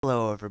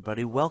Hello,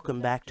 everybody.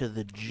 Welcome back to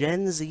the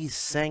Gen Z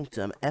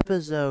Sanctum,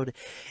 episode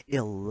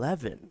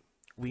 11.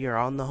 We are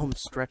on the home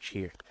stretch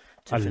here.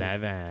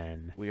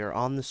 11. We are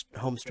on the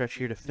home stretch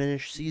here to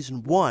finish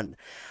season 1.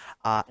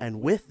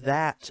 And with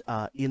that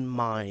in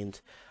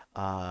mind,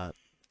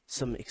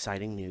 some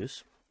exciting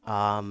news.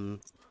 All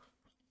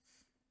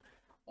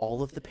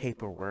of the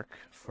paperwork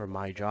for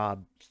my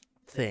job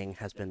thing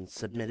has been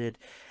submitted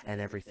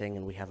and everything,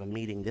 and we have a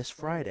meeting this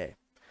Friday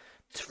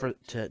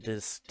to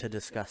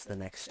discuss the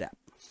next step,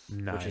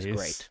 which is Nice.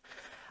 great.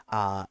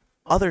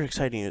 Other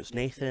exciting news: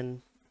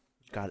 Nathan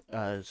got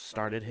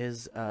started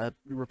his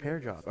repair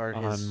job or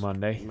On his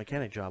Monday.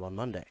 mechanic job on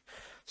Monday.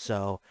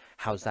 So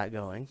how's that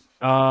going?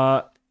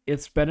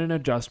 It's been an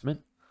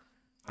adjustment.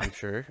 I'm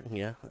sure.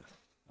 Yeah.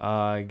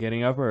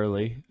 Getting up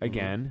early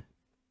again.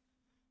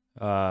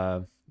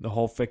 The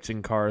whole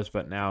fixing cars,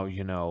 but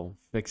now,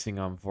 fixing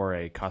them for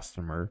a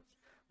customer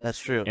That's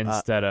true.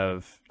 instead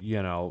of,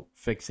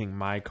 fixing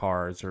my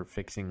cars or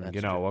fixing, That's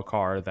true. a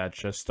car that's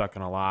just stuck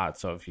in a lot.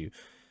 So if you,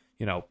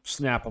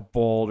 snap a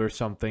bolt or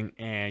something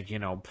and,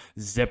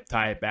 zip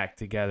tie it back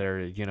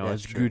together,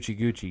 That's it's true.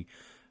 Gucci.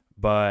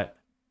 But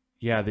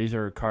yeah, these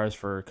are cars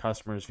for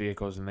customers'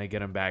 vehicles, and they get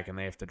them back, and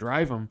they have to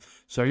drive them.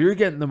 So you're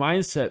getting the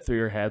mindset through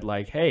your head,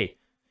 like, hey,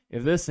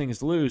 if this thing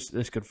is loose,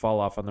 this could fall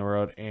off on the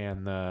road,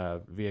 and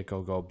the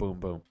vehicle go boom,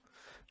 boom.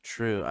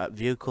 True.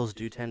 Vehicles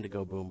do tend to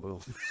go boom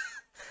boom.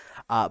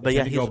 They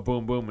tend to go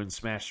boom, boom, and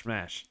smash,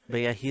 smash.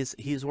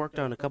 He's worked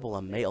on a couple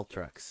of mail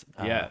trucks.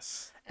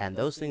 Yes, And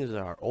those things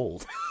are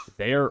old,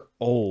 they are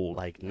old.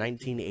 like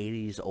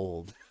 1980s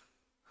old.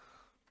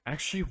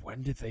 Actually,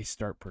 when did they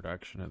start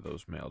production of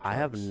those mail trucks? I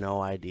have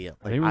no idea.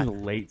 I think it was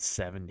late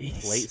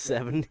 70s. Late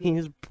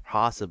 70s,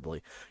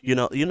 possibly. You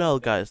know,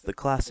 guys, the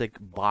classic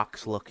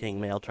box-looking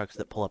mail trucks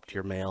that pull up to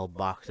your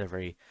mailbox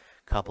every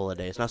couple of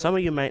days. Now, some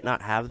of you might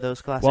not have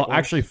those classic Well, ones,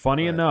 actually,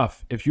 funny but-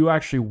 enough, if you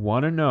actually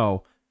want to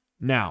know,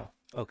 now,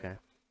 Okay.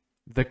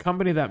 the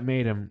company that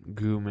made them,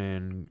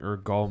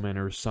 Gallman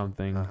or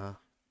something,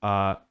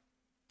 Uh-huh.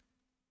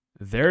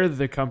 they're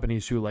the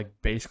companies who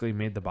basically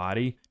made the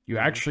body. You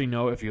Mhm. actually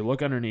know, if you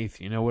look underneath,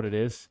 you know what it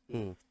is?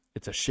 Hmm.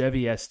 It's a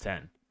Chevy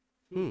S10.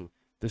 Hmm.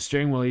 The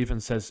steering wheel even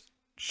says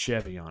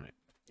Chevy on it.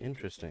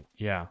 Interesting.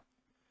 Yeah.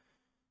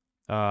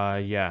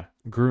 Yeah.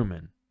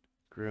 Grumman.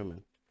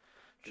 Grooming.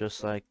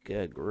 Just like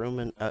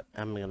grooming.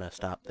 I'm gonna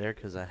stop there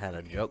because I had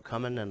a joke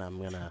coming, and I'm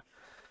gonna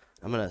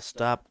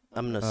stop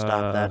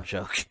that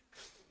joke.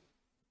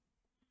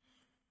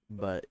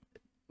 But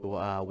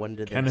when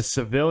did Can they? a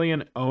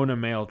civilian own a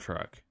mail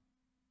truck?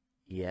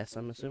 Yes,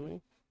 I'm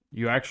assuming.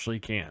 You actually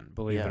can,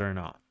 believe it Yeah. or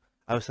not.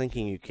 I was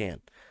thinking you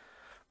can.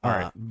 All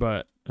right,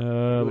 but It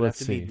would let's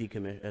have to see. be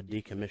a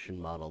decommissioned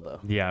model, though.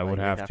 Yeah, I would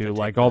you'd have to. take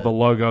Like all the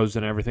logos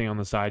and everything on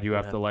the side, you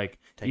Would have to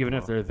take even them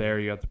if off. they're there,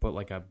 you have to put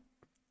like a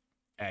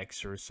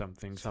X or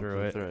something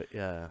through it.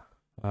 Yeah.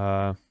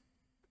 Uh,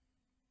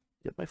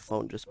 Yep, my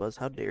phone just buzzed.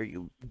 How dare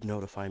you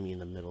notify me in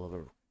the middle of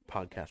a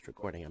podcast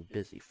recording? I'm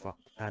busy.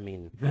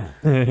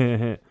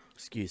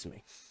 Excuse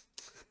me.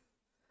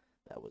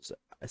 That was.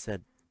 I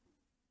said.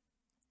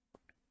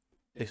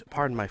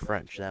 Pardon my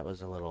French. That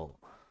was a little.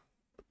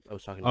 I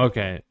was talking.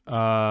 okay.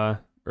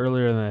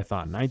 Earlier than I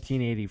thought,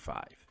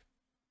 1985,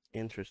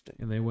 Interesting.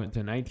 and they went to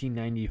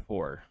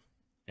 1994,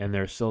 and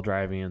they're still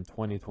driving in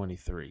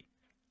 2023.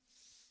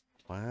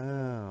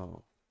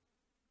 Wow.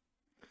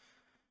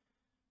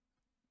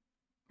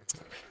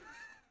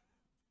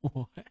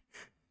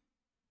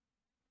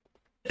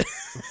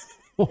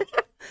 What?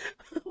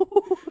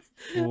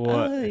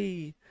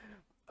 What?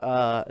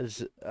 I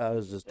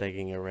was just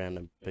taking a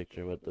random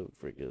picture. What the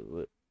frick is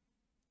it?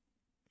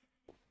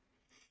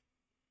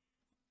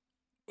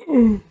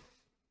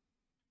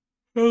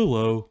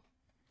 Hello.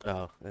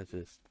 Oh, that's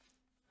just.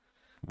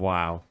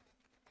 Wow.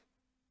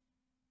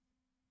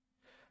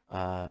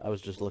 I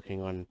was just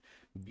looking on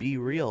Be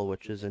Real,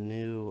 which is a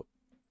new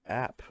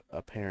app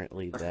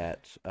apparently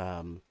that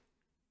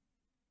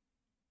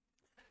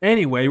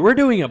Anyway, we're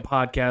doing a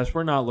podcast.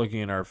 We're not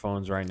looking at our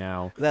phones right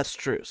now. that's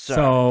true. Sorry.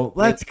 So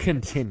let's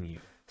continue.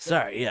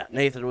 Sorry, yeah.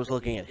 Nathan was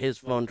looking at his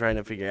phone trying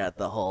to figure out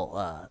the whole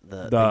The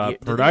year. Did they figure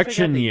out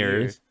production the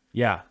years.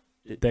 Yeah.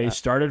 year? They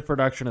started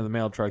production of the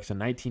mail trucks in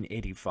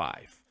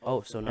 1985. Oh,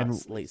 so not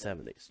and- late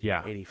 70s.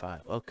 Yeah.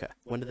 85. Okay.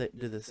 When did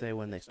they say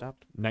when they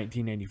stopped?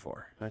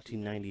 1984.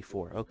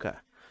 1994. Okay.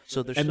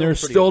 So they're And still they're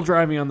pretty- still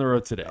driving on the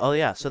road today. Oh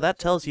yeah, so that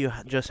tells you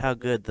just how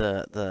good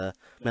the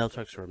mail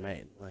trucks were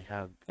made. Like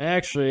how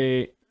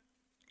Actually,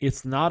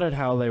 it's not at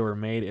how they were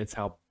made, it's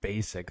how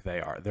basic they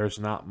are. There's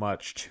not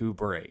much to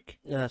break.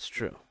 Yeah, that's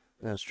true.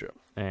 That's true.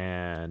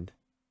 And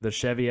the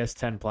Chevy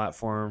S10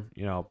 platform,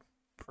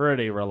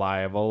 pretty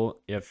reliable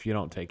if you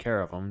don't take care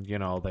of them.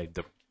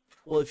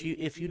 Well, if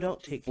you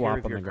don't take care Flop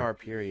of on your the car, ground.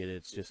 period,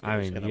 it's just I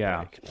it's mean, gonna yeah.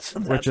 break. So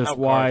Which that's is how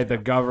why cars the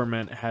go.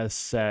 government has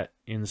set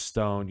in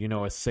stone,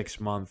 a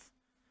 6-month.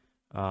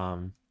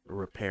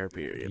 Repair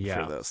period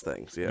Yeah. for those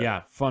things.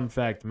 Yeah. Fun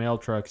fact: mail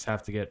trucks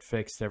have to get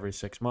fixed every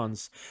 6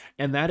 months,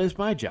 and that is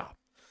my job.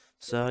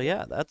 So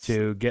yeah,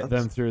 to get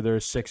them through their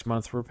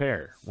 6-month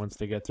repair. Once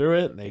they get through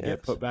it, they Yes.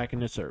 get put back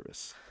into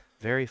service.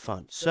 very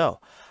fun. So,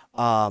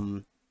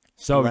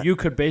 So you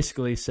could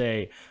basically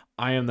say,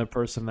 I am the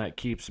person that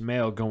keeps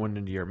mail going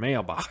into your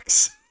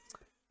mailbox.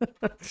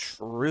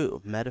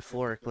 true,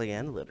 metaphorically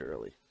and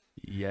literally.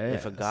 Yeah.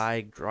 If a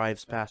guy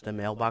drives past a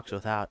mailbox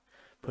without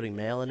putting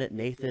mail in it,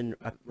 Nathan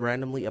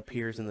randomly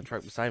appears in the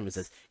truck beside him and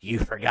says, "You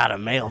forgot a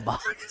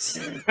mailbox."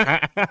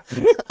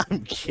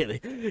 I'm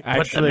kidding.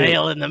 Put the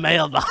mail in the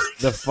mailbox.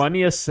 The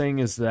funniest thing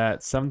is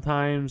that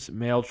sometimes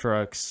mail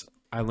trucks,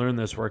 I learned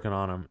this working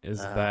on them,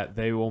 is that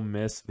they will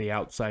miss the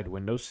outside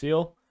window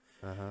seal.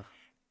 And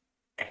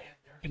there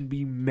can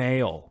be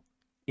mail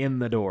in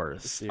the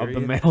doors of the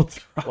mail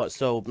truck. What?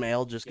 So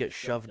mail just gets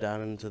shoved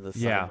down into the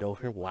side door?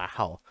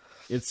 Wow.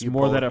 It's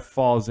more that it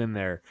falls in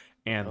there,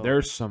 and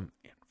there's some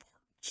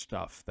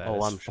stuff that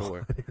I'm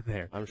sure in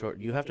there. I'm sure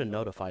you have to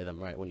notify them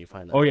right when you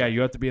find that. Oh yeah,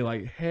 you have to be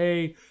like,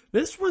 hey,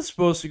 this was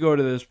supposed to go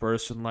to this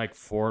person like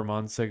 4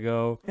 months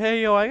ago.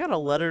 Hey, I got a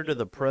letter to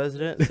the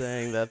president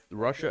saying that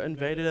Russia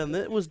invaded, and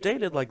it was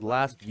dated like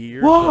last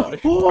year.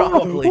 What?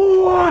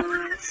 So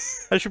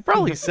I should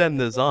probably send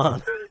this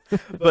on.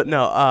 But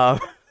no,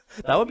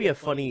 that would be a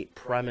funny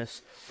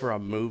premise for a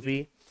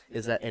movie.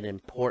 Is that an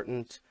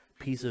important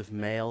piece of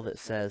mail that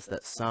says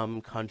that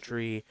some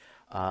country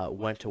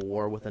went to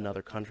war with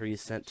another country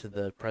is sent to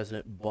the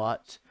president,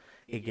 but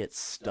it gets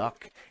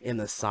stuck in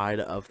the side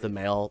of the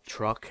mail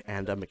truck,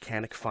 and a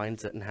mechanic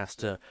finds it and has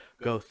to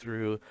go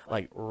through,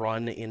 like,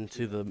 run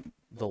into the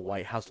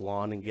White House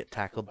lawn and get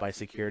tackled by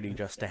security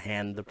just to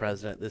hand the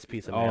president this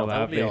piece of mail. Oh, that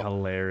would be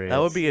hilarious. That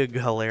would be a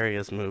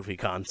hilarious movie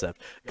concept.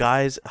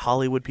 Guys,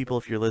 Hollywood people,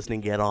 if you're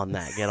listening, get on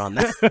that. Get on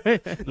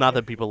that. Not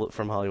that people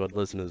from Hollywood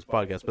listen to this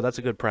podcast, but that's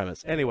a good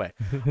premise. Anyway.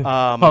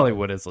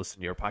 Hollywood is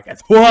listening to your podcast.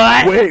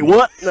 What? Wait,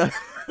 what?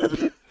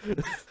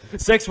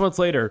 6 months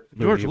later,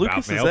 George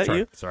Lucas, is that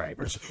you? Sorry.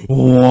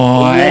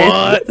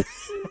 What?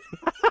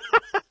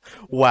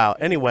 Wow.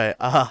 Anyway,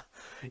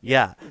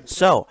 yeah.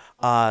 So,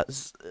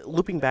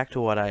 looping back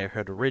to what I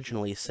had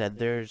originally said,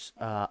 there's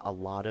a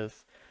lot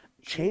of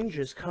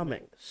changes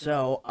coming.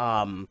 So,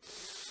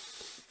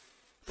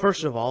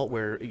 first of all,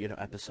 we're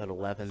episode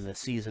 11. The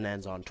season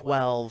ends on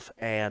 12,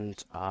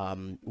 and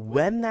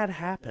when that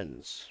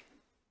happens,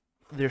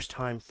 there's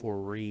time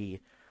for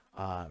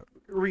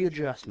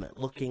readjustment,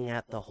 looking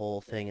at the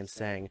whole thing and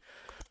saying,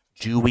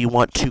 do we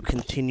want to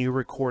continue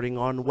recording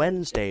on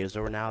Wednesdays,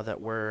 or now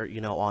that we're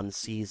on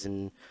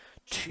season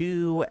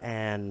 2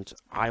 and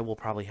I will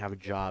probably have a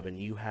job and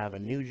you have a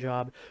new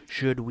job,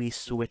 should we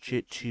switch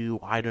it to,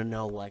 I don't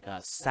know, like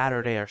a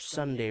Saturday or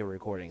Sunday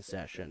recording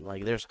session?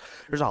 Like there's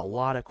a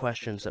lot of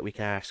questions that we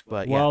can ask,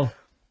 but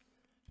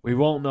we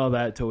won't know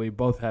that till we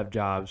both have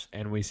jobs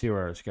and we see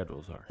where our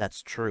schedules are.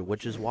 That's true,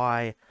 which is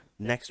why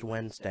next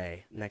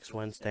Wednesday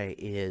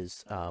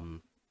is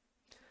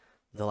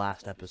the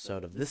last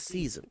episode of this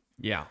season.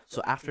 Yeah.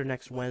 So after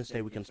next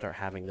Wednesday, we can start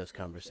having those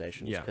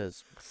conversations. Yeah.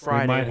 Because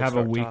Friday we might have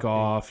a week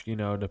off,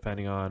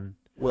 depending on.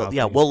 Well,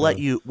 yeah, we'll let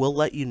you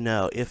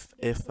know if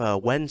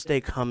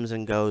Wednesday comes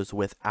and goes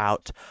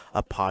without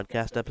a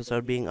podcast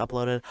episode being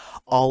uploaded.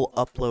 I'll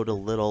upload a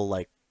little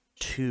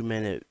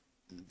 2-minute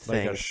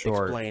thing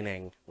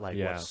explaining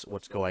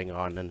what's going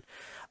on, and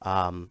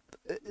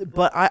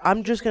but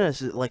I'm just gonna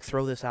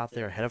throw this out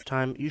there ahead of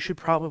time. You should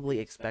probably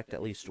expect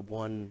at least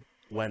one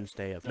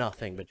Wednesday of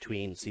nothing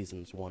between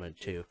seasons 1 and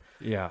 2.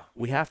 Yeah.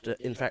 We have to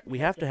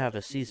have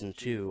a season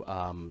 2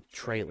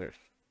 trailer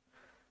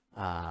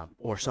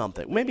or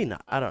something. Maybe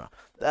not. I don't know.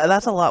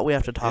 That's a lot we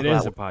have to talk about. It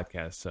is a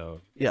podcast,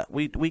 so. Yeah,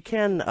 we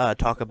can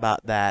talk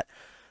about that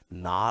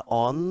not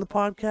on the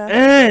podcast.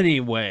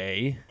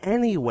 Anyway,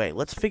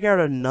 let's figure out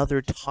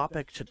another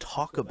topic to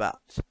talk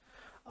about.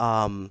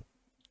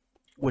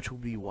 Which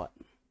would be what?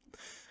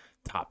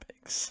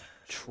 Topics.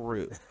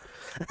 True.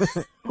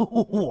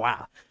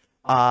 Wow.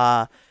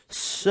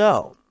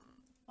 Also,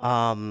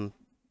 I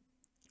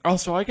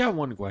got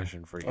one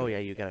question for you. Oh yeah,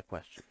 you got a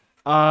question.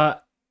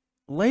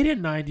 Late at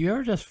night, do you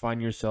ever just find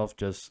yourself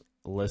just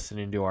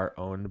listening to our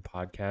own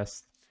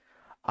podcast?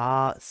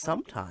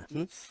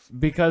 Sometimes.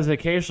 Because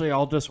occasionally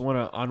I'll just want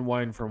to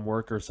unwind from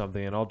work or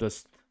something, and I'll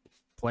just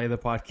play the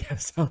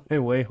podcast on my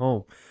way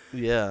home.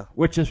 Yeah.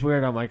 Which is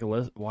weird. I'm like,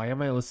 why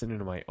am I listening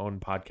to my own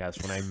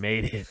podcast when I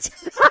made it?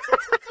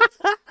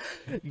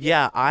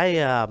 Yeah,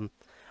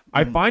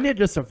 I find it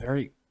just a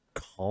very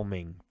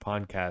calming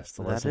podcast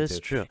to listen to. That is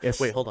true.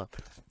 Wait, hold on.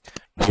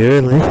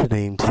 You're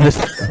listening to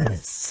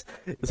this.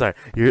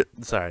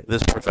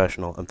 This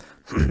professional.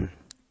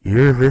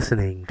 You're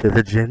listening to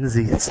the Gen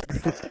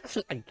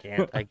Zs. I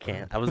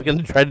can't. I was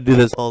gonna try to do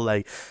this whole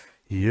I'm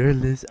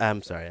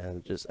sorry.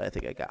 I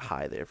think I got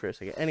high there for a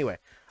second. Anyway,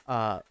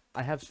 I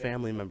have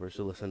family members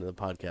who listen to the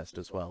podcast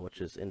as well,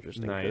 which is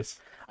interesting. Nice.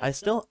 I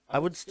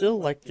would still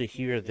like to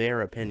hear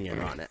their opinion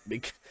on it,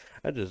 because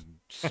I just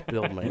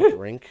spilled my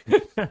drink.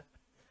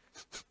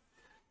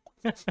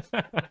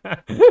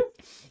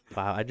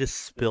 Wow, I just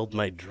spilled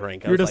my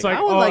drink. You're just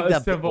I would like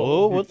that.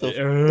 Oh, what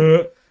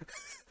the?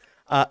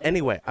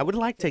 Anyway, I would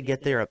like to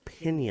get their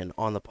opinion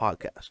on the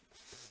podcast.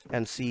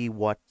 and see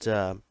what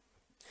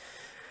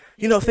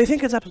if they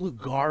think it's absolute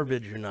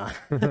garbage or not.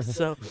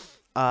 So,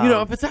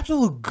 if it's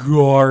absolute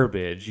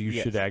garbage, you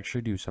Yes. should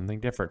actually do something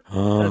different.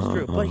 that's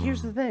true. But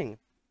here's the thing.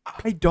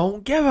 I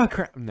don't give a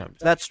crap. No,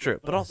 That's true.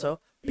 But also,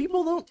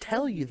 people don't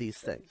tell you these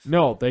things.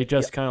 no, they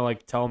just kind of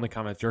like tell in the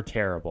comments, you're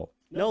terrible.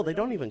 No, they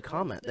don't even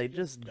comment. They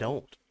just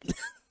don't.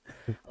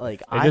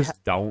 Like They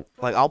just don't.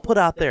 like I'll put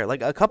out there,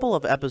 like a couple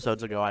of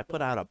episodes ago, I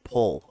put out a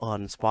poll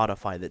on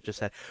Spotify that just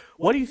said,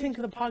 "What do you think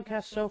of the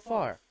podcast so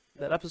far?"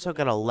 That episode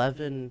got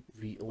 11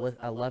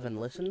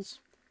 listens.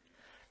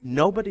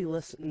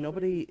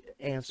 Nobody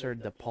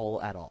answered the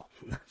poll at all.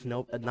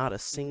 No, not a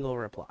single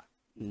reply.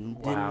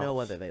 Didn't know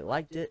whether they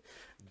liked it.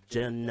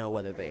 Didn't know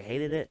whether they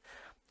hated it.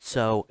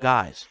 So,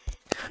 guys,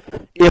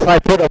 if I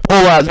put a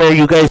poll out there,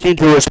 you guys need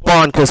to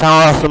respond, because how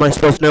else am I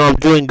supposed to know I'm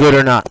doing good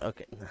or not?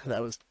 Okay,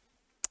 that was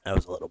a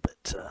little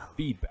bit.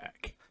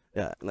 Feedback.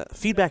 Yeah, no,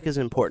 feedback is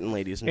important,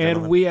 ladies and And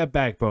gentlemen. we have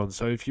backbone,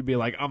 so if you be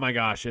like, oh my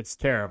gosh, it's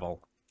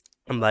terrible.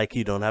 I'm like,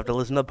 you don't have to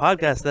listen to the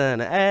podcast then.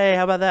 Hey,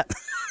 how about that?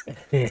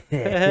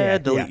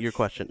 Delete your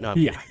question. No, I'm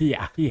kidding.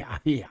 Yeah.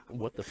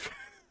 What the?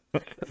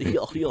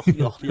 Yo.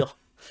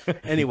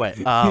 Anyway,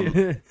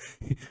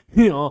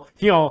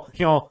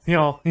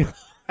 Yo.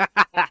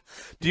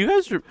 do you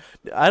guys?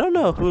 I don't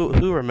know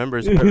who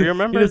remembers, but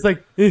remember It's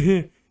like,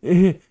 that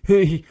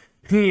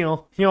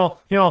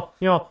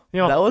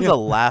that was a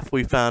laugh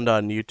we found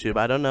on YouTube.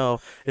 I don't know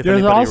if There's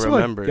anybody also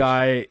remembers. a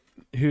guy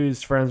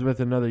who's friends with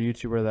another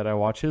YouTuber that I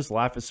watch. His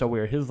laugh is so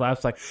weird. His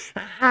laugh's like,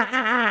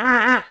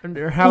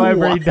 or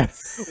however he What?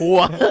 does.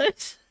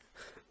 What?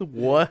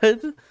 What?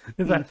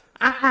 It's like,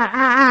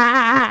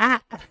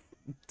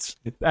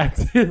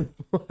 that's his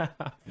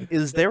laugh.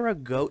 Is there a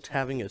goat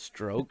having a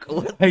stroke?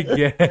 I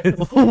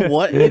guess.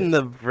 What in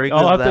the frig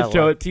I'll is have that? to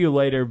show laugh? it to you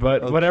later,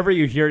 but whenever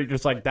you hear it, you're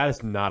just like, that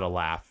is not a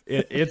laugh.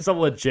 It's a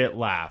legit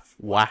laugh.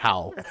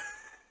 Wow.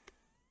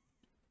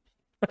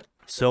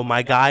 So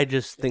my guy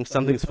just thinks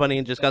something's funny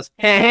and just goes,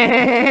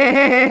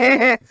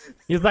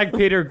 He's like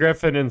Peter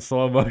Griffin in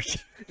slow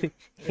motion.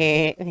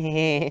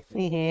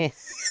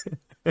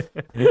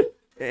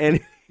 and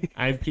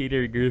I'm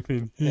Peter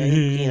Griffin.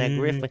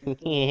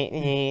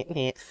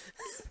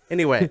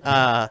 anyway,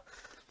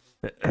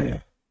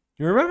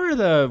 You remember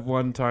the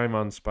one time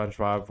on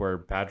SpongeBob where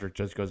Patrick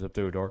just goes up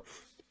to a door?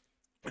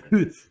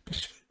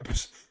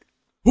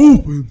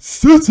 Open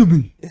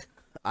sesame!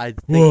 I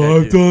think Well, I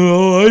I've do. done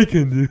all I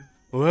can do.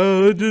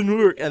 Well, it didn't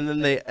work. And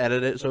then they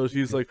edit it so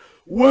he's like,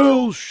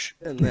 Welsh.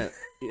 And then,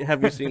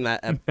 have you seen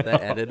that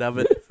that edit of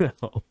it?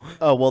 No.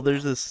 Oh, well,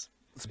 there's this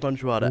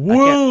SpongeBob.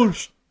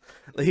 Welsh!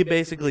 He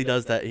basically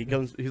does that.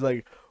 He's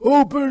like,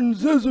 open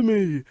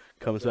sesame.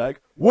 Comes back,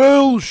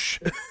 Welsh.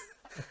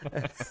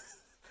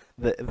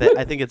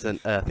 I think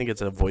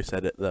it's a voice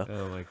edit though.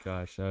 Oh my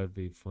gosh, that would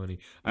be funny.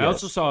 I Yes.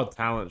 also saw a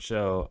talent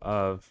show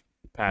of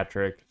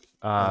Patrick.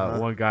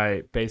 One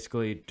guy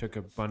basically took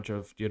a bunch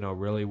of,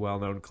 really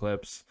well-known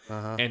clips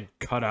and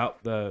cut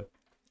out the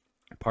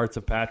parts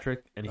of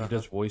Patrick, and he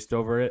just voiced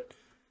over it.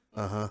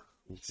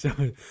 So,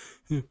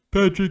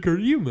 Patrick, are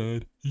you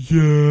mad?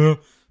 Yeah.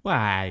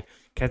 Why?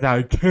 Because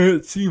I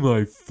can't see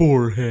my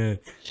forehead.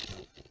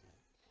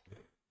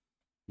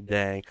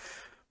 Dang.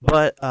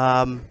 But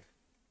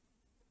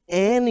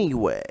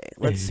anyway,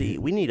 let's see.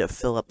 We need to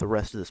fill up the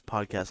rest of this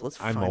podcast.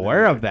 I'm find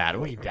aware out. of that.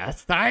 We just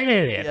started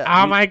it.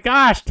 Yeah, Oh my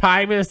gosh,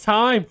 time is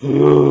time.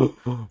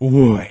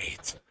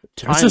 Wait.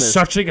 Time This is is-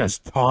 such as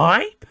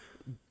time?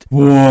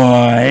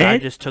 I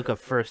What? just took a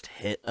first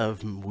hit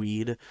of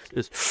weed.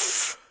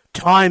 Just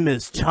time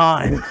is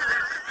time.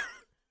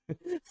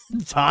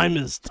 Time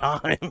is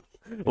time.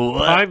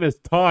 What? Time is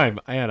time,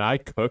 and I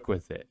cook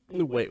with it.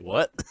 Wait,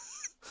 what?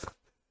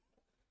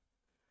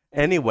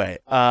 Anyway,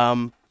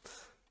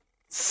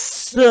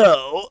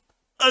 so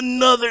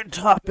another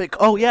topic.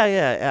 Oh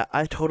yeah.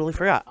 I totally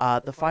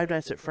forgot. The Five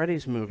Nights at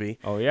Freddy's movie.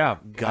 Oh yeah,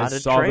 Got I a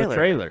saw trailer. the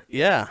trailer.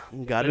 Yeah,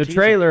 got The a teaser.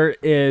 trailer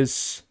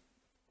is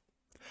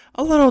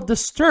a little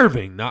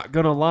disturbing, not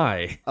gonna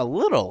lie. A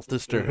little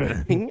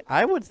disturbing.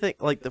 I would think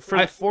like the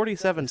first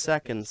 47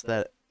 seconds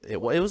that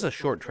it was a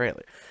short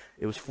trailer.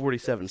 It was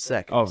 47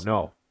 seconds. Oh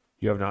no,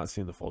 you have not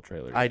seen the full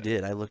trailer. I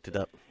did. I looked it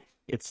up.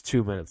 It's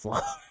 2 minutes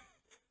long.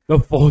 The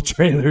full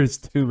trailer is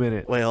 2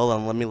 minutes. Wait, hold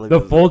on. Let me look. The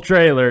this full up.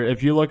 trailer,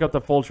 if you look up the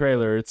full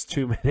trailer, it's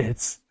 2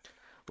 minutes.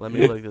 Let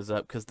me look this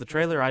up because the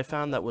trailer I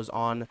found that was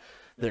on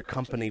their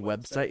company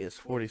website is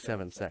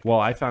 47 seconds. Well,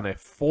 I found a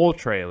full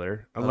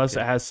trailer, unless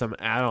Okay. it has some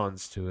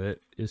add-ons to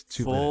it, is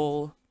 2 minutes.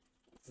 Full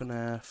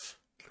FNAF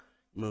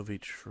movie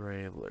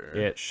trailer.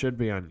 It should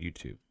be on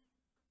YouTube.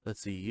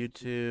 Let's see,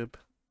 YouTube,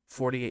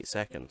 48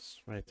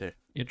 seconds right there.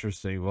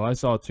 Interesting. Well, I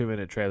saw a 2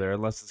 minute trailer,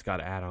 unless it's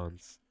got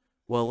add-ons.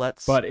 Well,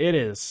 let's. But it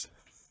is.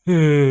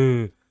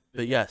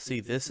 But yeah, see,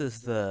 this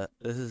is the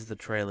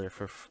trailer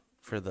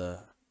for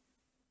the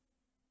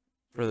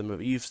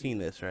movie. You've seen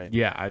this, right?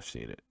 Yeah, I've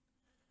seen it.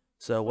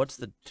 So what's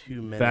the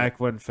 2 minute?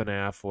 Back when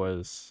FNAF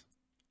was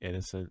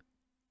innocent.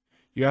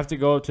 You have to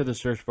go to the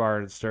search bar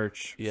and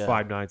search Yeah.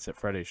 Five Nights at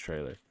Freddy's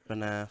trailer.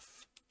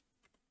 FNAF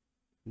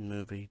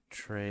movie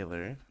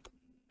trailer.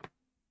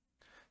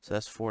 So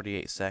that's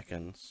 48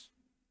 seconds.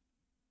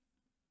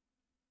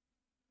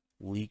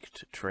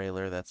 Leaked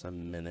trailer, that's a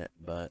minute,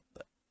 but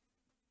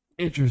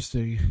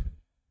Interesting.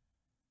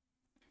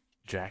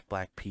 Jack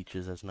Black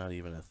Peaches, that's not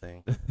even a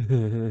thing.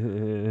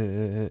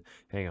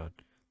 Hang on.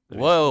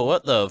 Whoa,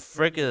 what the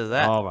frick is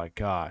that? Oh my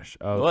gosh.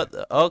 Okay. What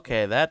the,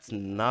 okay, that's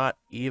not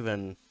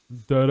even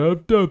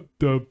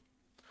Da-da-da-da.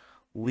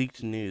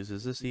 leaked news.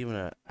 Is this even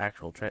an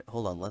actual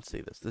hold on, let's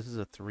see this. This is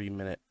a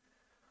 3-minute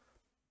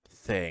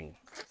thing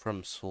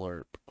from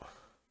Slurp.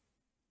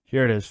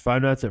 Here it is.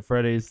 Five Nights at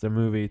Freddy's, the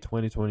movie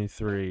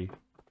 2023.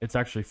 It's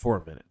actually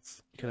 4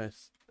 minutes. Can I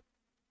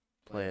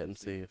play it and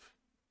see if...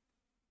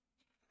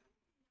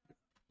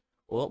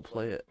 We'll don't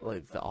play it,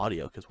 like, the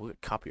audio, because we'll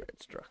get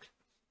copyright struck.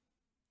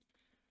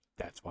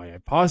 That's why I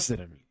paused it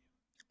immediately.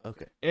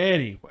 Okay.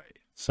 Anyway,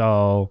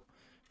 so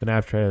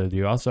FNAF trailer. Do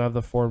you also have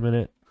the 4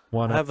 minute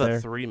one I up have there?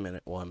 a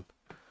 3-minute one.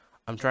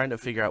 I'm trying to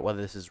figure out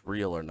whether this is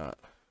real or not.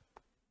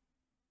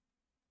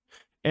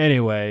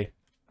 Anyway,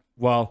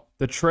 well,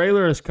 the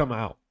trailer has come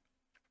out.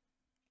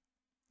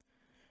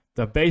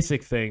 The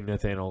basic thing,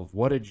 Nathaniel,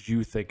 what did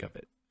you think of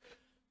it?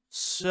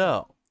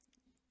 So,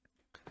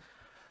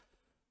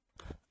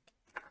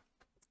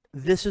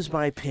 this is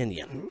my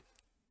opinion.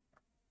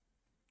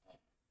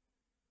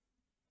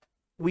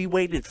 We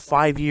waited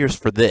 5 years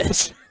for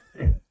this.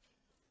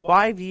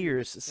 5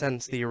 years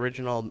since the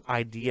original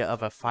idea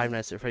of a Five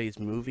Nights at Freddy's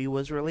movie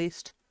was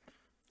released,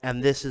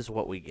 and this is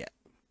what we get.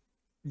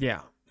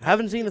 Yeah. I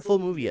haven't seen the full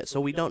movie yet,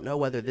 so we don't know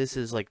whether this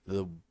is like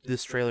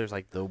this trailer is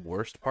like the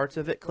worst parts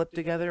of it clipped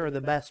together or the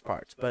best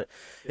parts. But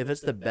if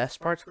it's the best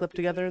parts clipped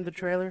together in the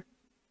trailer,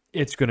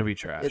 It's going to be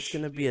trash. it's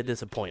going to be a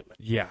disappointment.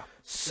 Yeah.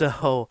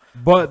 So,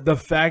 But the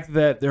fact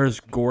that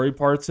there's gory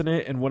parts in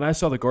it, and when I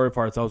saw the gory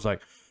parts, I was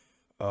like,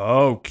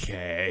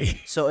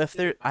 okay. so if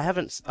there, I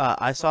haven't,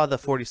 I saw the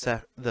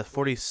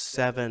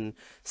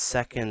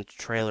 47-second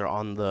trailer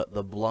on the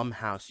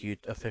Blumhouse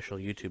official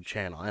YouTube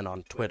channel and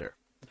on Twitter.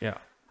 Yeah.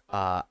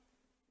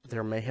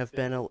 There may have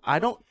been I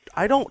don't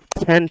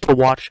tend to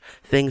watch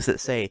things that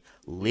say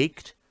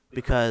leaked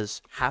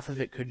because half of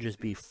it could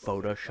just be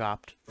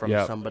photoshopped from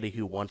Yep. somebody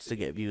who wants to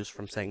get views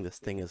from saying this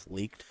thing is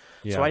leaked.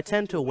 Yeah. So I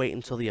tend to wait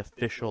until the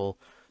official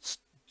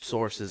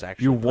sources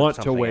actually You put want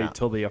to something wait out.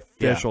 till the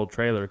official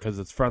trailer because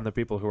it's from the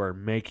people who are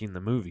making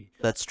the movie.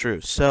 That's true.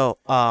 So,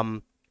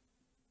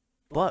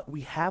 but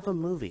we have a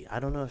movie. I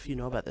don't know if you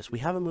know about this. We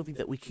have a movie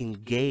that we can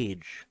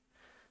gauge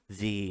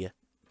the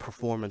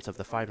performance of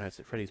the Five Nights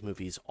at Freddy's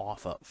movies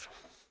off of.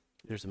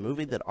 There's a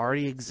movie that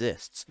already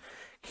exists,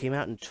 came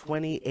out in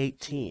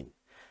 2018,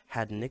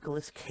 had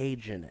Nicolas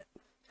Cage in it,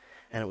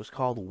 and it was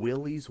called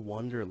Willy's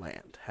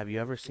Wonderland. Have you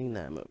ever seen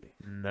that movie?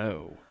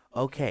 No.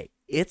 Okay,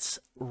 it's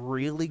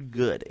really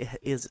good. It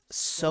is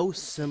so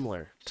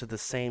similar to the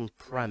same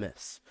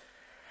premise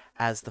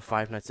as the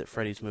Five Nights at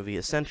Freddy's movie.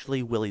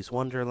 Essentially, Willy's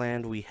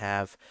Wonderland, we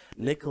have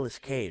Nicolas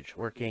Cage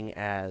working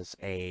as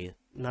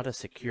not a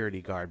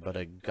security guard, but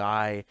a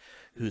guy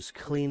who's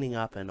cleaning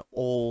up an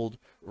old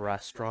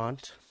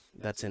restaurant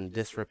that's in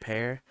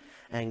disrepair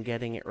and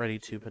getting it ready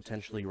to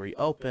potentially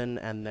reopen,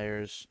 and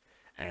there's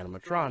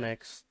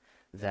animatronics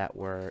that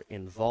were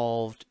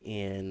involved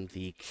in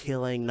the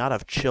killing, not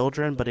of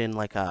children, but in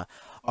like a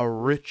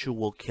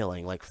ritual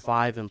killing. Like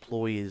 5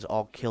 employees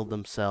all killed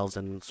themselves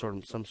in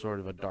some sort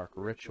of a dark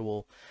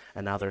ritual,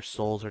 and now their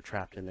souls are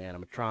trapped in the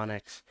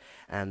animatronics,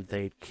 and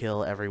they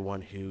kill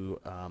everyone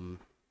who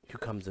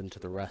comes into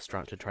the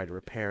restaurant to try to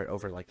repair it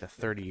over like the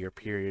 30-year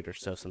period or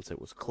so since it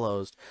was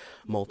closed.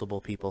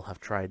 Multiple people have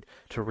tried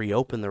to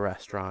reopen the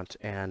restaurant,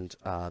 and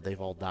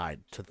they've all died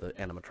to the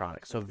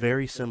animatronics. So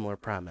very similar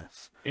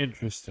premise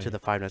Interesting. to the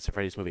Five Nights at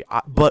Freddy's movie.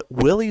 But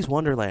Willy's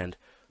Wonderland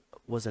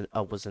was a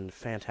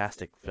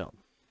fantastic film,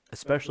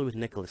 especially with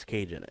Nicolas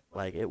Cage in it.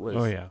 Like it was.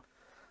 Oh yeah.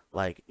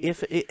 Like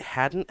if it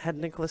hadn't had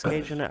Nicolas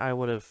Cage in it, I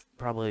would have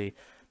probably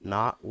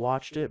not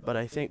watched it. But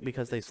I think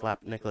because they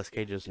slapped Nicolas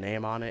Cage's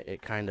name on it,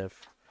 it kind of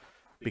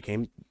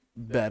became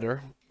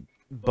better.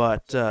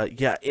 But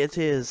yeah, it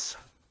is.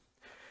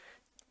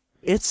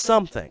 It's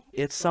something.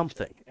 It's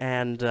something,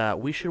 and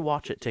we should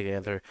watch it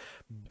together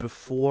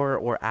before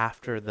or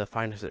after the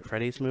Five Nights at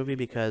Freddy's movie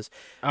because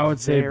I would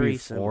say very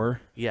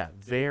before. yeah,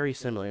 very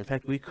similar. In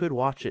fact, we could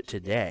watch it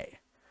today.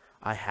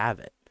 I have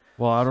it.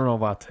 Well, I don't know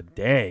about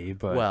today,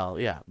 but Well,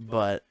 yeah,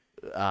 but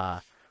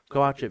go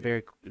watch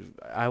it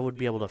I would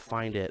be able to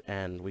find it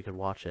and we could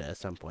watch it at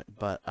some point.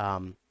 But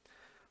hang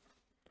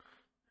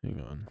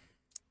on.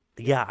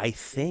 yeah, I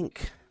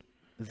think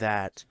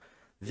that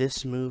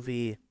this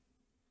movie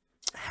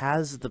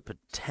has the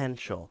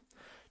potential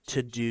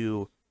to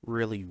do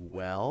really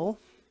well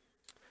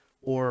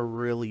or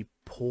really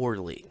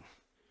poorly.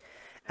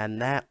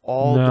 And that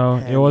all No,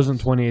 depends. it wasn't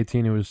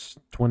 2018. It was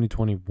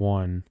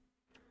 2021.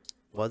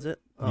 Was it?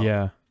 Oh,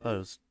 Yeah. I thought it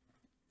was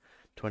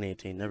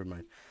 2018. Never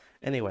mind.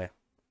 Anyway,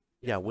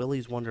 yeah,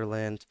 Willy's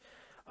Wonderland,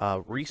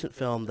 recent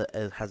film that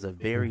has a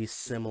very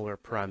similar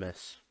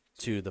premise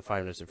to the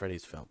Five Nights at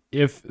Freddy's film.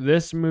 If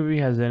this movie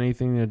has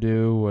anything to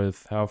do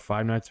with how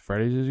Five Nights at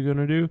Freddy's is going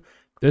to do,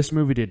 this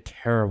movie did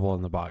terrible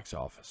in the box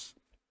office.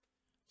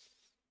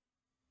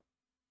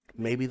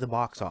 maybe the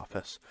box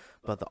office,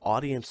 but the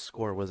audience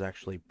score was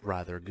actually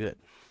rather good.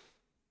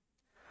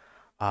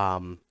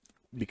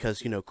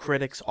 Because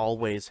critics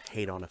always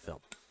hate on a film.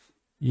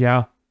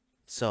 Yeah.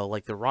 So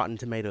like the Rotten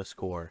Tomato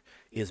score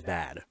is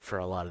bad for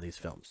a lot of these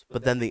films,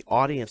 but then the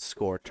audience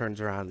score turns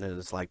around and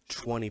is like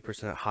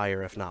 20%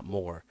 higher, if not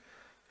more.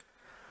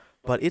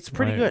 But it's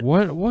pretty good.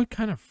 What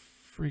kind of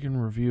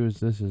freaking review is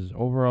this? Is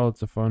overall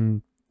it's a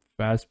fun,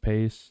 fast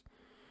pace,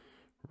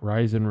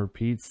 rise and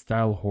repeat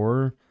style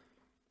horror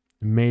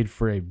made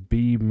for a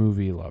B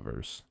movie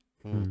lovers.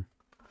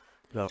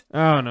 No,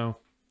 I don't know.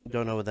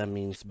 don't know what that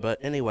means, but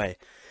anyway,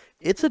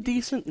 it's a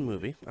decent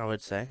movie, I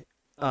would say.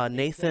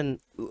 Nathan,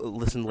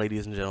 listen,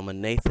 ladies and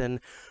gentlemen,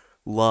 Nathan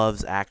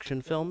loves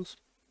action films.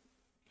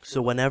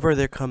 So whenever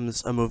there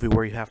comes a movie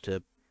where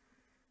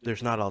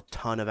there's not a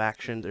ton of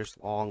action, there's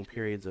long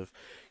periods of,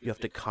 you have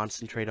to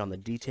concentrate on the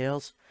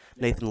details,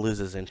 Nathan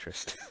loses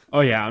interest.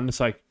 Oh yeah, I'm just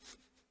like,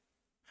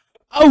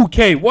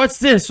 okay, what's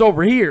this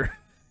over here?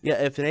 Yeah,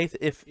 if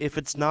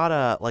it's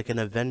not like an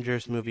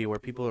Avengers movie where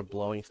people are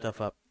blowing stuff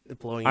up,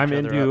 blowing each I'm other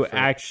into up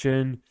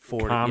action,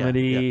 for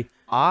comedy,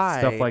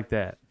 stuff like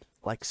that.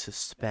 Like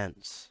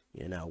suspense,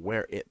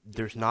 where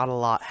there's not a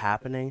lot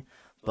happening,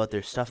 but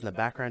there's stuff in the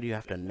background you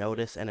have to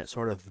notice, and it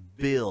sort of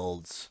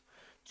builds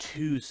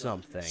to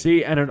something.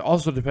 See, and it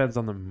also depends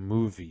on the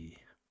movie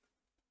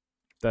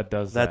that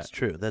does that. That's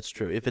true. That's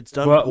true. If it's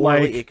done But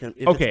poorly, it can.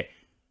 Okay,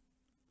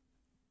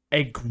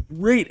 a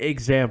great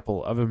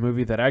example of a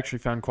movie that I actually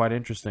found quite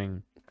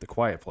interesting, The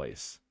Quiet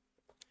Place.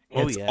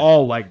 It's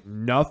all like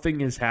nothing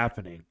is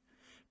happening,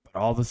 but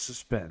all the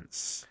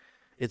suspense.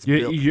 It's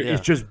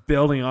just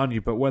building on you,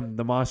 but when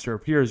the monster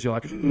appears, you're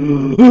like,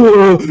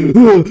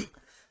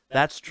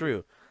 That's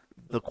true.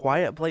 The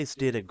Quiet Place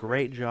did a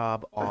great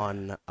job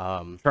on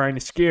trying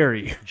to scare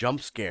you. Jump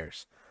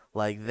scares.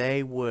 Like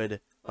they would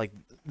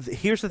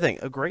here's the thing.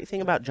 A great thing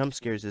about jump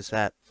scares is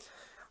that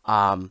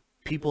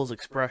people's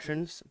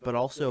expressions, but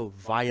also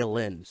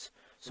violins.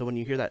 So when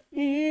you hear that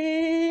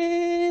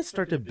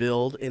start to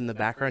build in the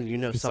background,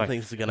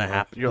 something's gonna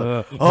happen. You're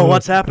like, oh,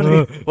 what's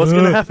happening? What's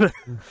gonna happen?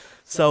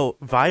 So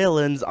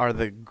violins are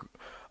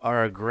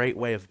a great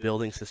way of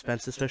building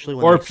suspense, especially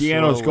when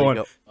piano's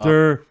going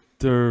dur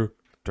dur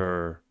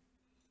dur.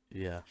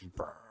 Yeah.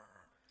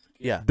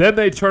 Yeah. Then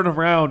they turn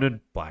around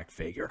and black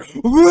figure.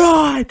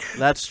 Right.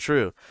 That's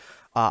true.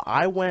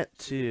 I went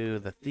to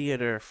the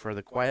theater for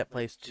The Quiet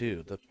Place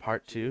 2, the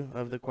part 2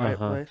 of The Quiet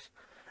Place,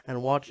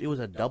 and watched. It was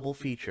a double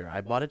feature.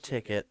 I bought a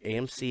ticket.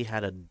 AMC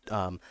had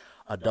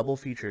a double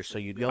feature, so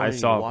you'd go. I and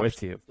saw watch it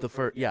with you.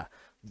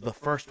 The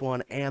first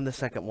one and the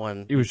second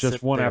one. It was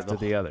just one after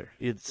the other.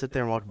 You'd sit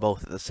there and watch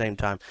both at the same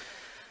time.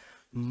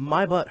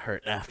 My butt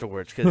hurt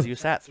afterwards because you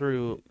sat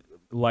through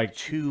like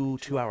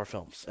 2-hour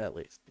films at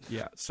least.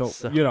 Yeah. So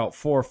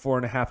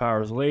 4.5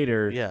 hours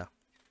later. Yeah.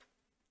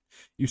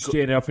 You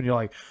stand up and you're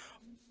like,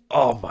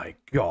 oh my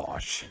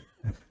gosh.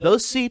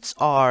 Those seats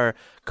are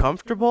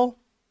comfortable,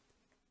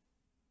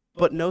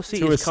 but no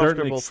seat is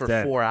comfortable for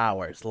 4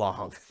 hours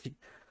long.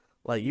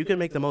 Like you can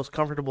make the most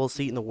comfortable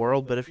seat in the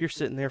world, but if you're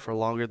sitting there for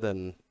longer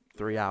than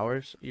 3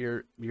 hours,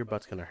 your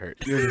butt's gonna hurt.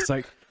 You're just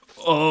like,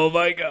 oh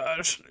my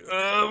gosh,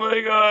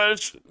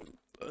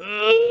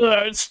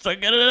 it's stuck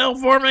in an L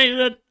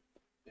formation.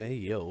 Hey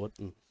yo, what?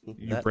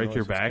 You break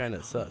your back? Kind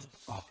of sus.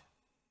 Oh.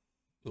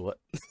 What?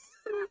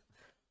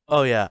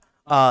 Oh yeah.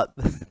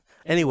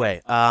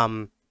 Anyway,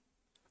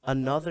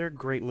 another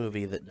great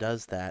movie that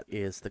does that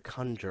is The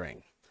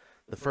Conjuring,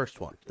 the first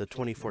one, the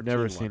 2014.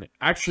 Never seen it.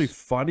 Actually,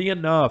 funny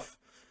enough.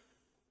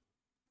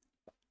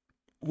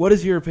 What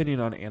is your opinion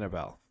on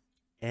Annabelle?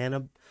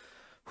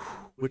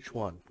 Which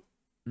one?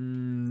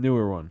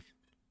 Newer one.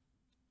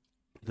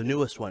 The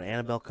newest one,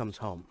 Annabelle Comes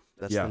Home.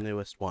 That's the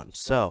newest one.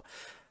 So,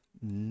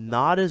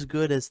 not as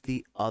good as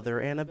the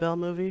other Annabelle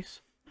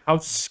movies. How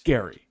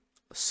scary?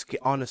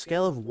 On a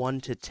scale of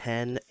 1 to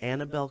 10,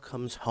 Annabelle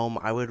Comes Home,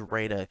 I would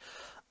rate a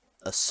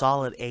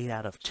solid 8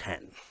 out of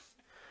 10.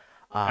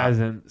 As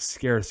in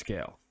scare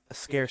scale. A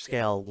scare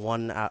scale,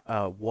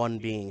 1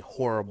 being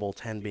horrible,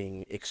 10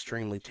 being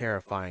extremely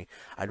terrifying.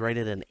 I'd rate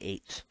it an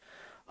 8.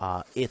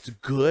 It's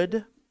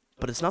good,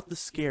 but it's not the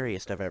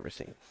scariest I've ever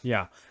seen.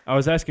 Yeah. I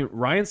was asking,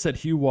 Ryan said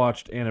he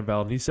watched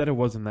Annabelle, and he said it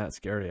wasn't that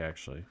scary,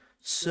 actually.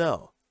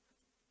 So,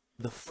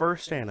 the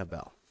first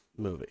Annabelle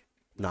movie,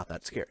 not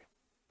that scary.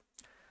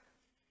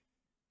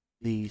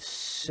 The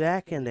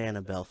second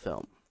Annabelle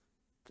film,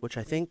 which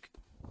I think...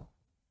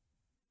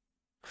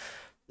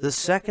 The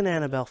second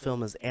Annabelle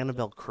film is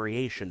Annabelle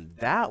Creation.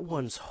 That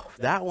one's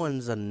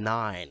a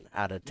 9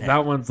 out of 10.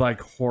 That one's like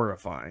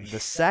horrifying. The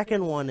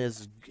second one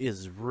is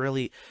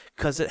really,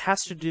 because it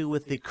has to do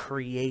with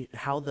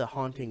how the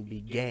haunting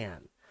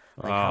began,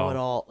 like how it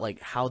all,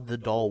 like how the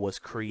doll was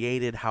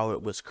created, how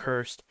it was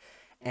cursed,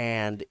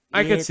 and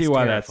I can see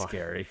why that's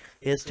scary.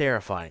 It's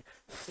terrifying.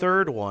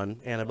 Third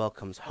one, Annabelle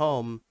Comes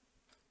Home,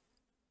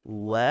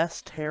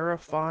 less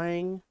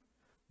terrifying,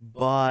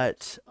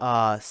 but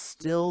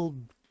still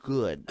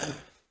good.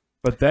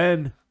 But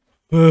then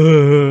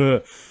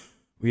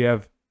we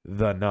have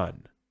The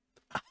Nun.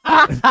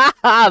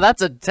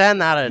 That's a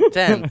 10 out of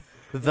 10.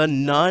 The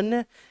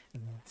Nun,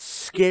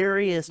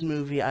 scariest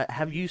movie.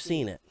 Have you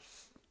seen it?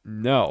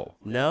 No.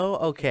 No?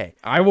 Okay.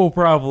 I will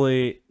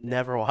probably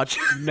Never watch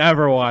it.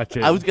 never watch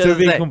it. I was gonna to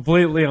be say,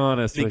 completely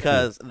honest with you.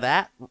 because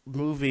that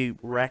movie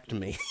wrecked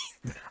me.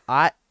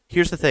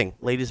 Here's the thing,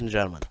 ladies and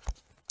gentlemen.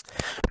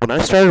 When I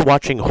started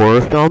watching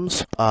horror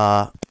films,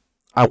 I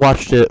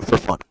watched it for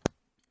fun.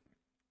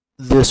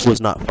 This was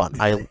not fun.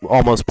 I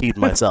almost peed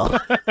myself.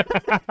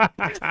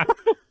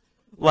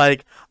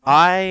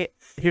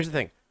 Here's the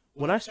thing.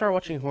 When I started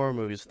watching horror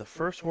movies, the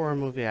first horror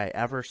movie I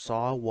ever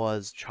saw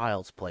was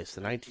Child's Place,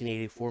 the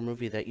 1984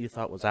 movie that you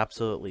thought was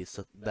absolutely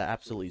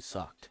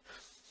sucked.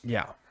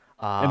 Yeah.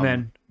 And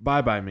then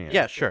Bye Bye Man.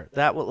 Yeah, sure.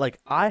 That was like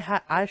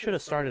I should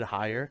have started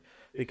higher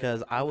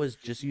because I was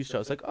just used to. I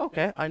was like,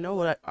 okay, I know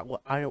what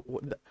I know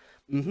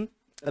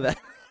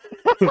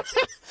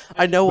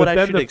what I should expect. But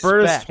then the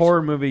first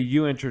horror movie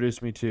you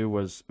introduced me to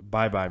was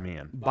Bye Bye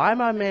Man. Bye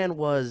Bye Man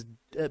was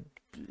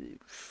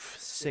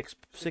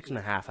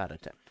 6.5 out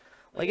of 10.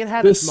 Like it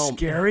had its moments.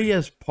 The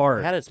scariest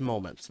part It had its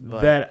moments,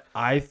 but that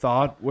I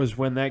thought was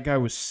when that guy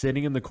was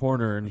sitting in the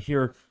corner and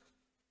here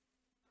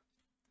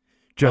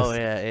just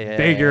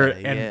bigger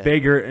and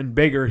bigger and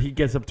bigger. He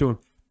gets up to him,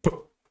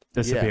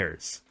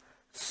 disappears. Yeah.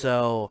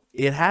 So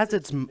it has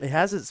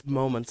its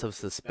moments of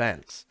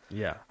suspense.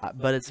 Yeah,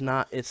 but it's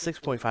not. It's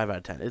 6.5 out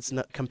of 10. It's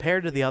not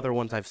compared to the other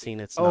ones I've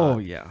seen. It's not. Oh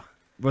yeah,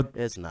 but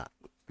it's not.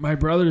 My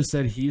brother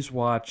said he's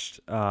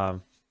watched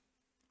The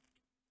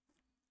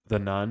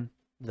Nun.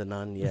 The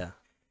Nun, yeah.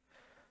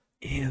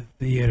 In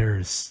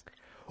theaters.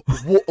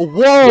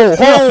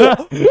 Whoa!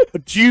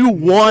 Do you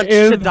want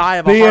to die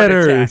of a heart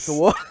attack?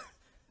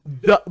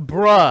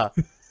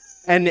 Bruh.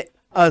 And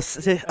a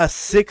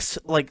 6,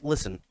 like,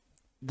 listen,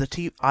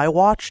 I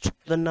watched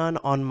The Nun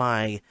on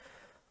my,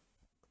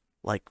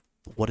 like,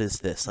 what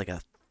is this? Like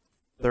a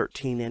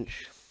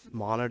 13-inch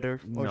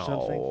monitor or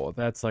something? No,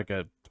 that's like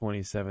a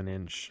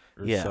 27-inch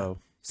or so.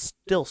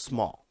 Still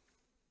small.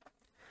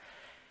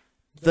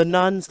 The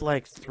Nun's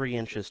like 3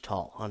 inches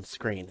tall on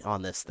screen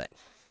on this thing.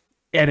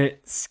 And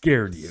it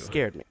scared you.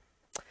 Scared me.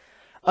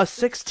 A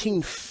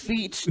 16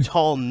 feet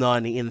tall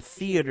nun in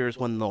theaters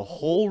when the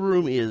whole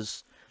room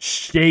is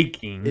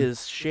shaking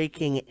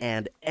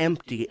and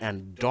empty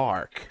and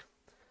dark.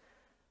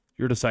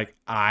 You're just like,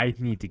 I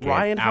need to get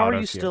Ryan, out how are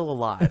of you here. still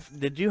alive?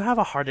 Did you have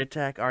a heart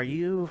attack? Are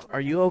you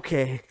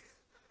okay?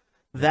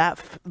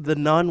 The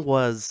Nun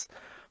was,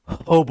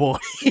 oh boy.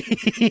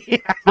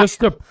 Just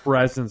the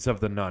presence of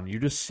the nun. You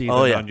just see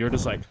the nun. You're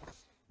just like,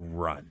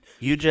 run.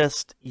 You're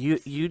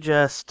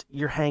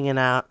hanging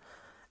out.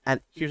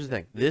 And here's the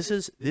thing. This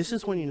is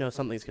when you know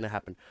something's going to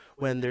happen.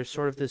 When there's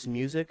sort of this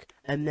music,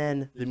 and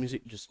then the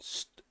music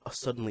just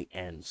suddenly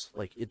ends.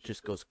 Like, it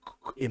just goes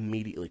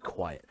immediately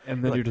quiet.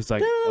 And then you're just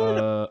like,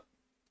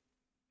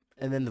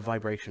 And then the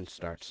vibration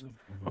starts.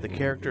 The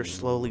character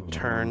slowly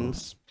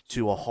turns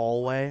to a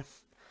hallway,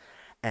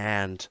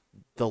 and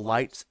the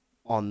lights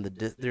on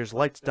there's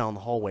lights down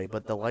the hallway,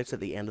 but the lights at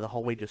the end of the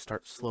hallway just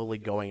start slowly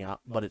going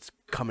out, but it's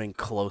coming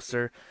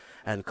closer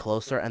and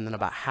closer, and then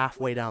about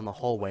halfway down the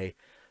hallway,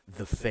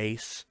 the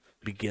face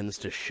begins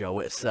to show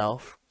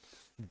itself.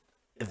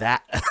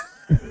 That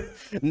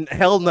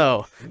hell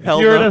no.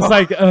 You're just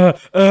like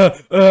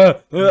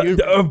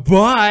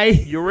bye.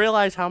 You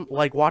realize how,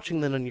 like,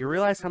 watching the Nun, you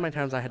realize how many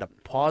times I had to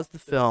pause the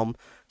film,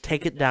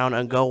 take it down,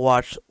 and go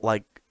watch,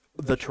 like,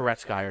 the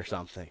Tourette's guy or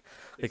something.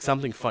 Like,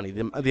 something funny.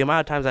 The amount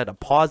of times I had to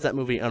pause that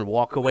movie and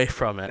walk away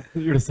from it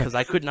because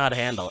I could not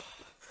handle it.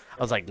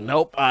 I was like,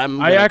 nope,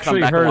 I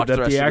actually heard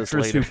that the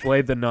actress who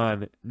played the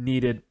Nun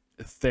needed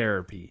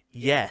therapy.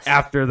 Yes.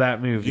 After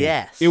that movie.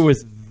 Yes. It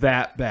was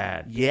that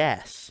bad.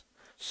 Yes.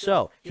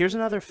 So, here's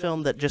another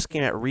film that just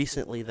came out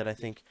recently that I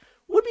think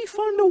would be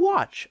fun to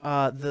watch.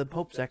 The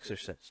Pope's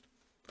Exorcist.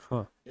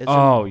 Huh.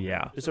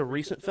 Yeah. It's a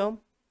recent film.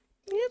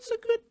 It's a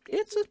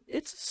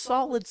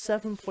solid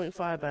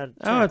 7.5 out of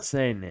 10. I would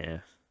say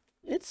nah.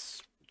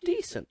 It's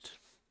decent.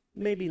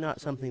 Maybe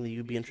not something that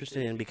you'd be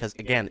interested in because,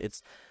 again,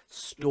 it's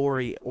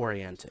story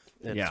oriented.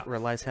 It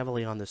relies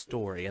heavily on the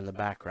story and the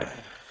background.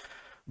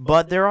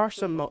 But there are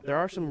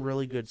some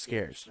really good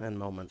scares and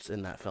moments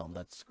in that film.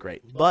 That's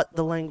great. But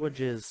the language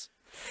is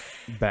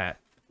bad.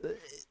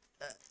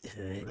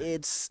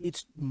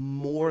 It's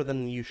more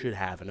than you should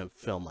have in a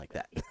film like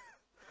that.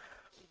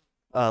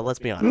 Let's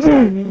be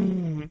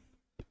honest.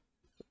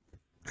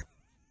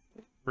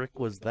 Frick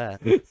was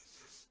that?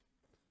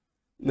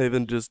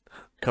 Nathan just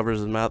covers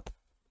his mouth.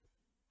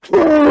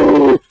 That's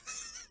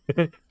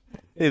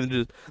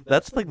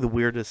like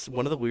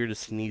one of the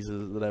weirdest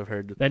sneezes that I've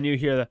heard. Then you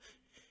hear the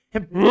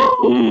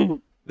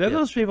they're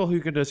those people who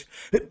can just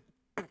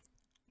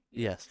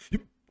yes.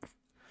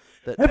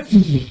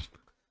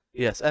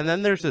 Yes, and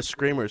then there's the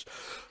screamers.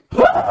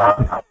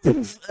 Have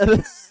you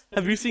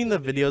seen the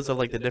videos of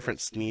like the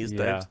different sneeze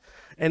types?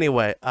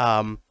 Anyway,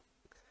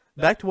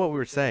 back to what we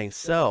were saying.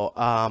 So,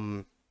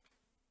 I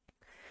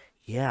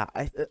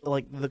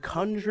like the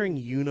Conjuring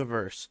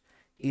universe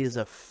is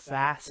a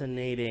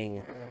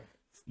fascinating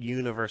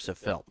universe of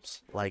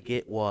films. Like,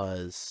 it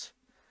was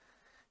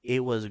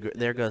It was.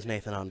 There goes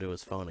Nathan onto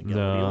his phone again.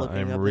 What are you No, looking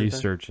I'm up, Nathan?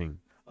 researching.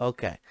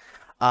 Okay.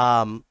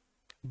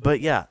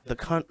 But yeah,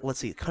 let's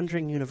see,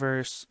 Conjuring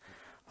universe.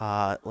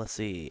 Let's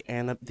see,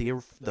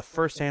 the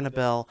first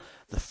Annabelle.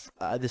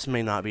 This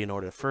may not be in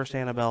order. First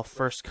Annabelle,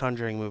 first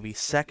Conjuring movie,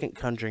 second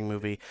Conjuring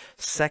movie,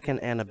 second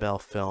Annabelle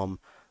film,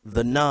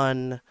 The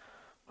Nun,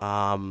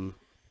 um,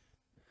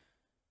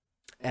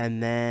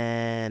 and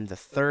then the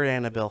third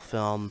Annabelle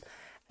film,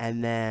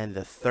 and then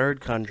the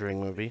third Conjuring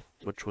movie,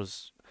 which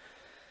was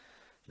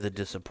the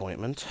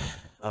disappointment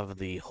of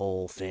the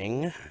whole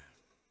thing.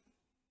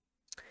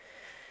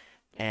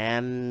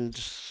 And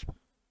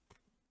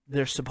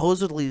there's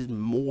supposedly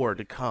more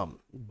to come,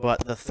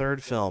 but the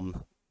third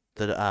film,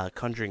 the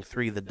Conjuring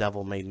 3, The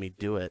Devil Made Me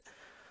Do It,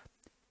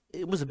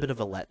 it was a bit of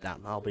a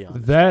letdown, I'll be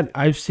honest. That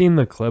I've seen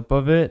the clip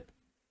of it.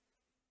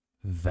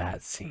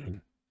 That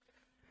scene.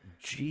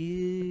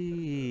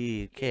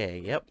 Okay,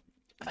 yep.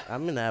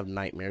 I'm gonna have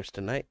nightmares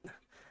tonight.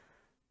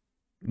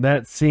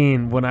 That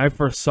scene, when I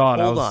first saw it,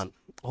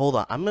 Hold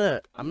on. I'm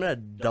gonna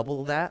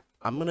double that.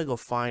 I'm gonna go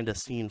find a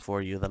scene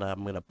for you that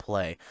I'm gonna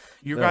play.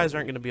 You guys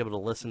aren't gonna be able to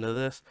listen to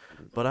this,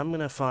 but I'm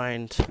gonna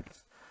find.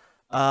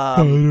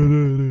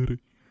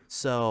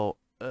 So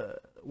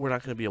we're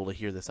not gonna be able to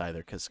hear this either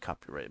because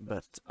copyright.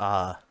 But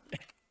the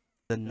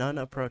nun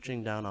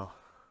approaching down a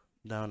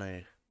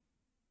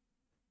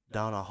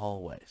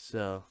hallway.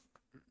 So.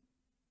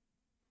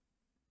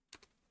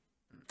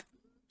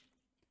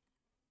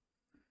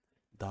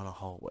 Down a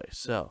hallway.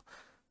 So,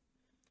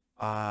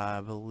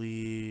 I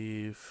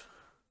believe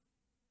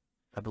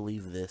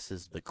this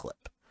is the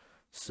clip.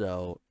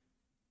 So,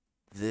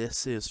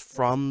 this is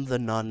from the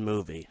Nun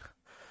movie.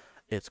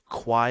 It's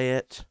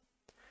quiet,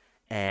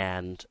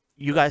 and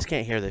you guys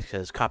can't hear this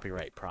because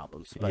copyright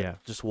problems. But Yeah.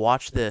 just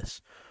watch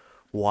this.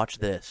 Watch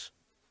this.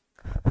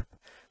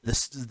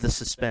 This is the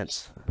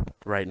suspense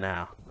right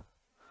now.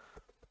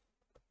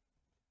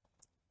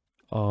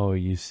 Oh,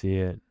 you see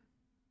it.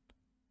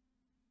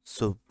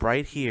 So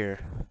right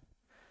here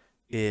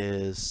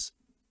is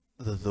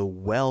the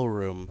well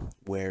room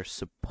where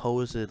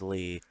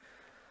supposedly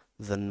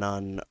the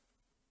nun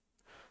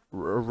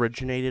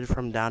originated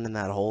from, down in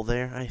that hole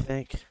there, I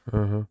think.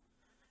 Uh-huh.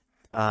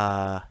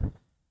 How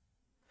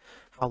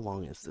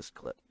long is this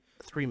clip?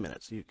 3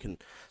 minutes. You can.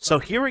 So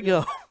here we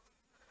go.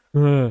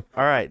 All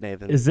right,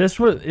 Nathan. Is this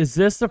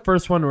the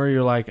first one where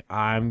you're like,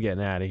 I'm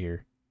getting out of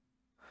here?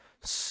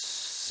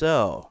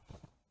 So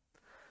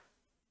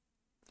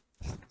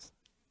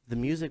the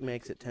music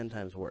makes it 10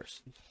 times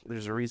worse.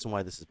 There's a reason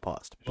why this is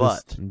paused,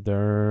 but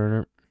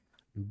it's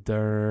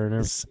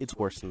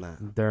worse than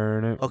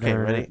that. Okay,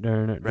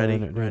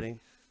 ready?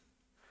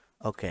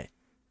 Okay.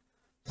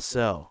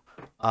 So,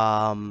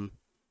 oh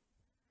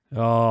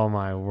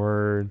my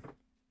word.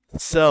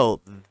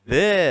 So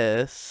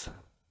this,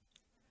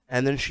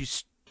 and then she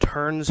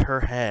turns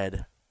her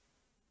head.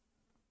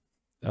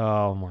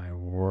 Oh my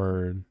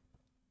word.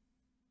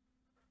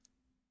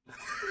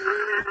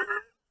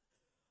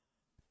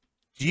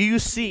 Do you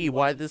see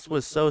why this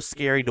was so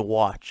scary to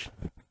watch?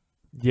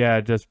 Yeah,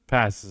 it just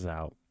passes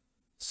out.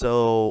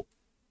 So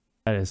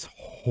That is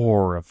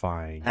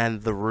horrifying.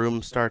 and the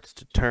room starts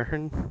to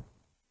turn.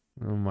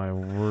 Oh my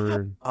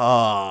word.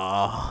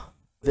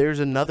 There's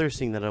another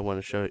scene that I want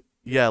to show you.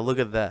 Yeah, look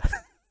at that.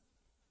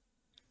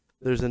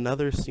 There's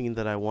another scene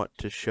that I want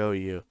to show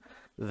you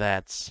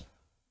that's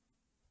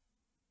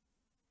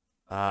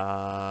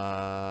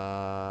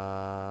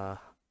yeah,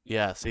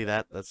 see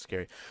that? That's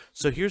scary.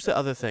 So here's the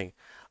other thing.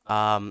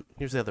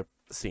 Here's the other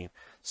scene.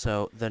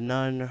 So the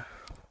nun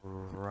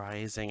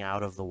rising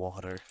out of the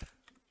water.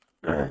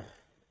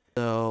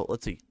 So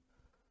let's see.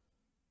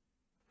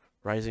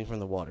 Rising from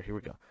the water. Here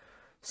we go.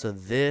 So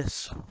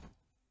this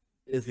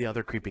is the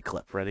other creepy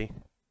clip. Ready?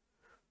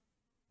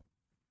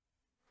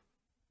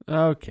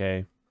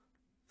 Okay.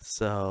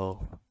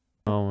 So.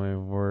 Oh my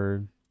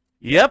word.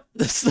 Yep.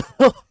 So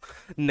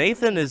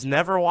Nathan is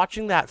never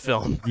watching that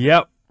film.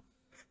 Yep.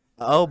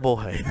 Oh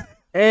boy.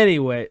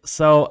 Anyway,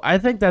 so I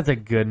think that's a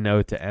good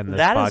note to end this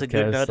That podcast is a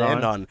good note to on.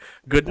 end on.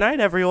 Good night,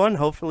 everyone.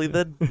 Hopefully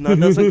the nun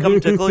doesn't come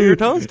tickle your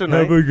toes tonight.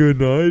 Have a good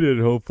night, and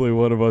hopefully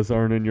one of us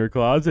aren't in your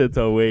closet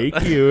to wake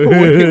you.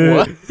 Wait,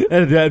 what?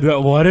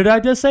 What did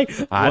I just say?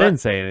 I What? didn't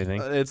say anything.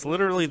 It's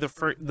literally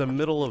the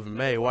middle of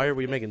May. Why are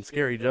we making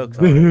scary jokes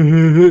on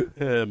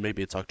it?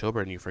 Maybe it's October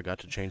and you forgot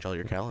to change all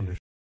your calendars.